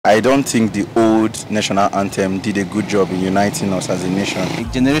I don't think the old national anthem did a good job in uniting us as a nation.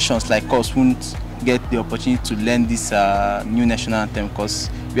 Generations like us won't get the opportunity to learn this new national anthem because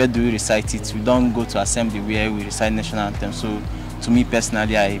where do we recite it? We don't go to assembly where we recite national anthem. So to me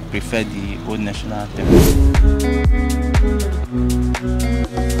personally, I prefer the old national anthem.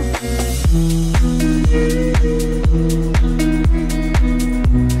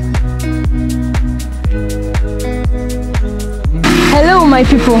 Hello my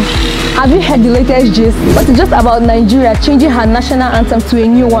people, have you heard the latest gist? But it's just about Nigeria changing her national anthem to a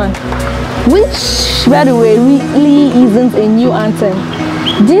new one, which by the way really isn't a new anthem.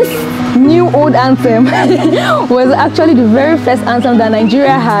 This new old anthem was actually the very first anthem that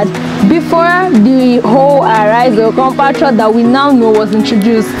Nigeria had before the whole Arise or compatriot that we now know was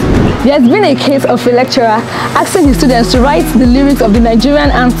introduced. There's been a case of a lecturer asking his students to write the lyrics of the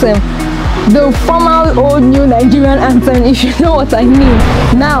Nigerian anthem, the formal old new Nigerian anthem, if you know what I mean.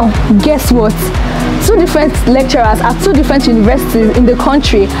 Now, guess what? Two different lecturers at two different universities in the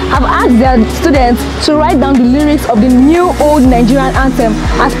country have asked their students to write down the lyrics of the new old Nigerian anthem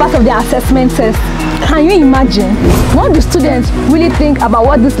as part of their assessment test. Can you imagine? What do students really think about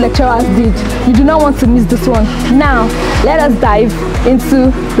what these lecturers did? You do not want to miss this one. Now, let us dive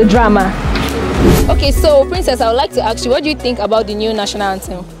into the drama. Okay, so Princess, I would like to ask you, what do you think about the new national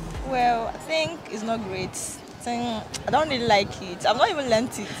anthem? Well, I think it's not great. I don't really like it. I've not even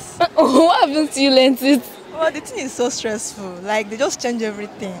learnt it. What happens to you learnt it? Well, the thing is so stressful. Like, they just change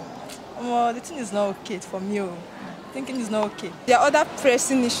everything. Well, the thing is not okay for me. Thinking is not okay. There are other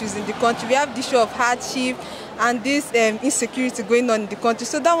pressing issues in the country. We have the issue of hardship and this insecurity going on in the country.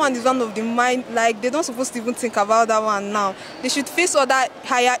 So that one is one of the mind, like they're not supposed to even think about that one now. They should face other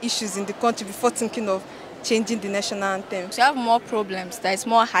higher issues in the country before thinking of changing the national anthem. We have more problems that is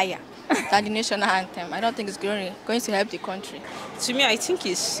more higher than the national anthem. I don't think it's going to help the country. To me, I think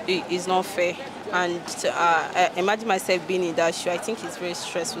it's not fair. And I imagine myself being in that shoe, I think it's very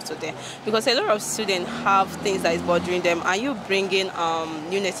stressful to them. Because a lot of students have things that is bothering them, and you bring in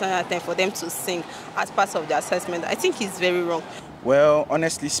new national anthem for them to sing as part of the assessment, I think it's very wrong. Well,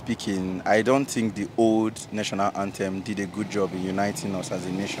 honestly speaking, I don't think the old national anthem did a good job in uniting us as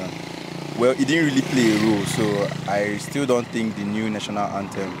a nation. Well, it didn't really play a role, so I still don't think the new national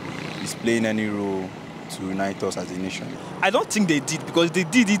anthem is playing any role to unite us as a nation. I don't think they did, because they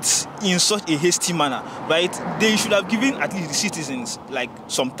did it in such a hasty manner, right? They should have given at least the citizens like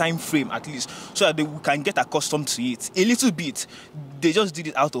some time frame at least, so that they can get accustomed to it a little bit. They just did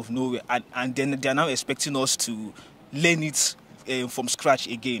it out of nowhere, and then they are now expecting us to learn it from scratch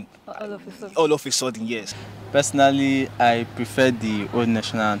again. All of a sudden, yes. Personally, I prefer the old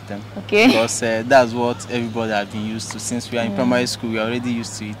national anthem. Okay. Because that's what everybody has been used to. Since we are in primary school, we are already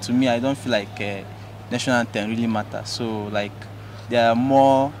used to it. To me, I don't feel like national anthem really matters. So, like, there are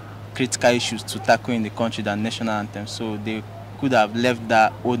more critical issues to tackle in the country than national anthem. So they could have left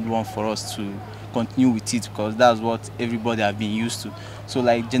that old one for us to continue with it, because that's what everybody has been used to. So,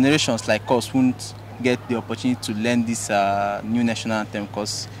 like, generations like us won't get the opportunity to learn this new national anthem,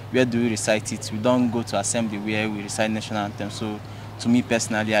 because where do we recite it? We don't go to assembly where we recite national anthem. So to me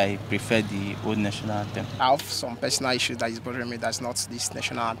personally, I prefer the old national anthem. I have some personal issues that is bothering me. That's not this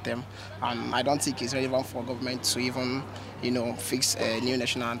national anthem, and I don't think it's relevant for government to even, fix a new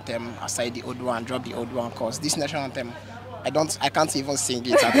national anthem aside the old one, drop the old one, because this national anthem, I can't even sing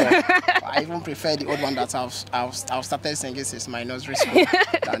it at all. I even prefer the old one that I've started singing since my nursery school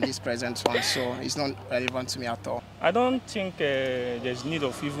than this present one, so it's not relevant to me at all. I don't think there's need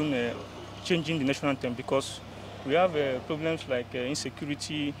of even changing the national anthem, because we have problems like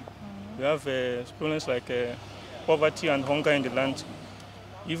insecurity, we have problems like poverty and hunger in the land.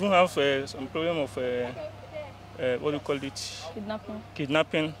 We even have some problem of what do you call it?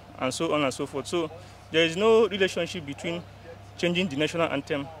 Kidnapping and so on and so forth. So there is no relationship between changing the national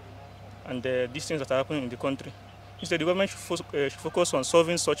anthem and these things that are happening in the country. Instead, the government should focus on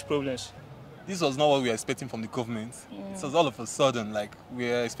solving such problems. This was not what we were expecting from the government. It was all of a sudden, like, we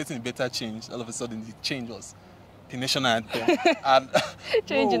were expecting a better change. All of a sudden, the change was the national anthem. And,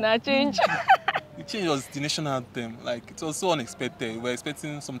 change. The change was the national anthem. Like, it was so unexpected. We were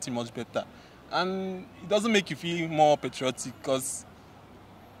expecting something much better. And it doesn't make you feel more patriotic, because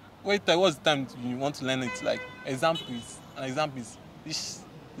what's the time you want to learn it? Like, an example is this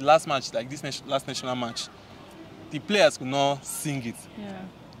last match, like this last national match. The players could not sing it. Yeah.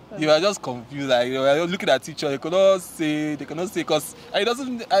 They were just confused. Like, they were looking at each other. They could not say, because it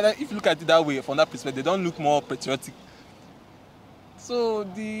doesn't. If you look at it that way, from that perspective, they don't look more patriotic. So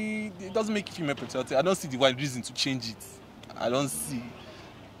it doesn't make you feel more patriotic. I don't see the wide reason to change it. I don't see.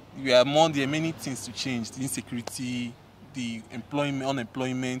 There are many things to change. The insecurity, the employment,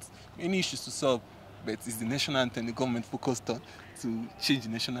 unemployment, many issues to solve. But it's the national anthem the government focused on to change the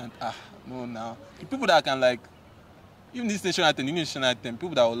national anthem. No, now. The people that can like, even this national anthem, the national anthem,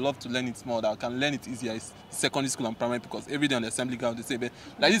 people that would love to learn it more, that can learn it easier is secondary school and primary, because every day on the assembly ground they say, but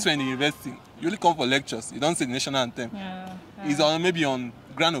like this when in the university, you only come for lectures, you don't say the national anthem. It's on maybe on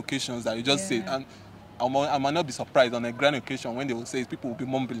grand occasions that you just say it. And I might not be surprised on a grand occasion when they will say it, people will be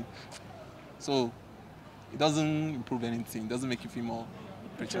mumbling. So it doesn't improve anything, it doesn't make you feel more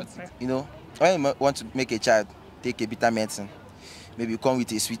patriotic. You know, when you want to make a child take a bitter medicine, maybe you come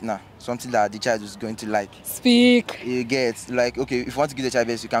with a sweetener, something that the child is going to like. Speak. You get, like, okay, if you want to give the child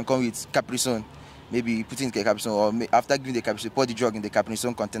best, you can come with Capri-Sun. Maybe you put it in the Capri-Sun, or after giving the Capri-Sun, pour the drug in the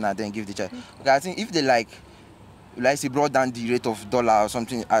Capri-Sun container, then give the child. Okay, I think if they like say brought down the rate of dollar or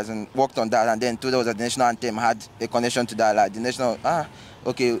something, as in worked on that, and then told us that the national anthem had a connection to that, like the national,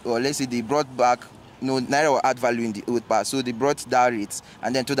 okay, or let's say they brought back, Naira will add value in the old part, so they brought that rate,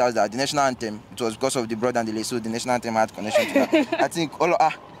 and then told us that the national anthem, it was because of the broad and delay, so the national anthem had connection to that. I think all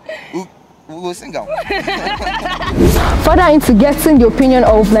we will sing out. Further into getting the opinion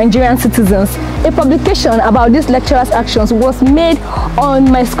of Nigerian citizens, a publication about these lecturers' actions was made on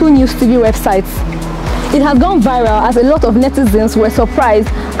my school news TV website. It has gone viral as a lot of netizens were surprised,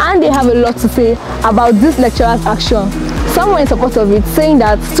 and they have a lot to say about this lecturer's action. Some were in support of it, saying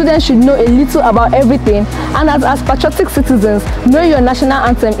that students should know a little about everything, and as patriotic citizens, knowing your national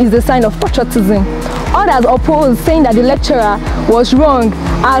anthem is a sign of patriotism. Others opposed, saying that the lecturer was wrong,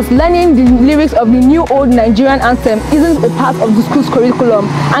 as learning the lyrics of the new old Nigerian anthem isn't a part of the school's curriculum,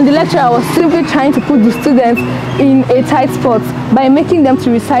 and the lecturer was simply trying to put the students in a tight spot by making them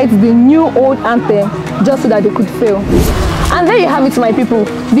to recite the new old anthem just so that they could fail. And there you have it, my people.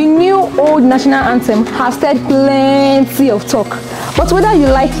 The new old national anthem has stirred plenty of talk. But whether you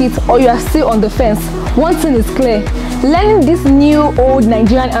like it or you are still on the fence, one thing is clear. Learning this new old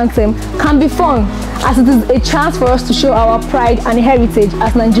Nigerian anthem can be fun, as it is a chance for us to show our pride and heritage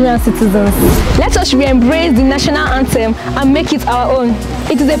as Nigerian citizens. Let us re-embrace the national anthem and make it our own.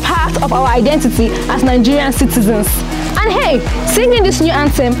 It is a part of our identity as Nigerian citizens. And hey, singing this new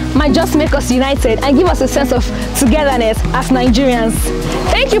anthem might just make us united and give us a sense of togetherness as Nigerians.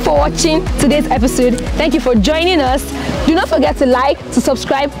 Thank you for watching today's episode. Thank you for joining us. Do not forget to like, to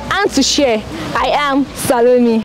subscribe, and to share. I am Salome.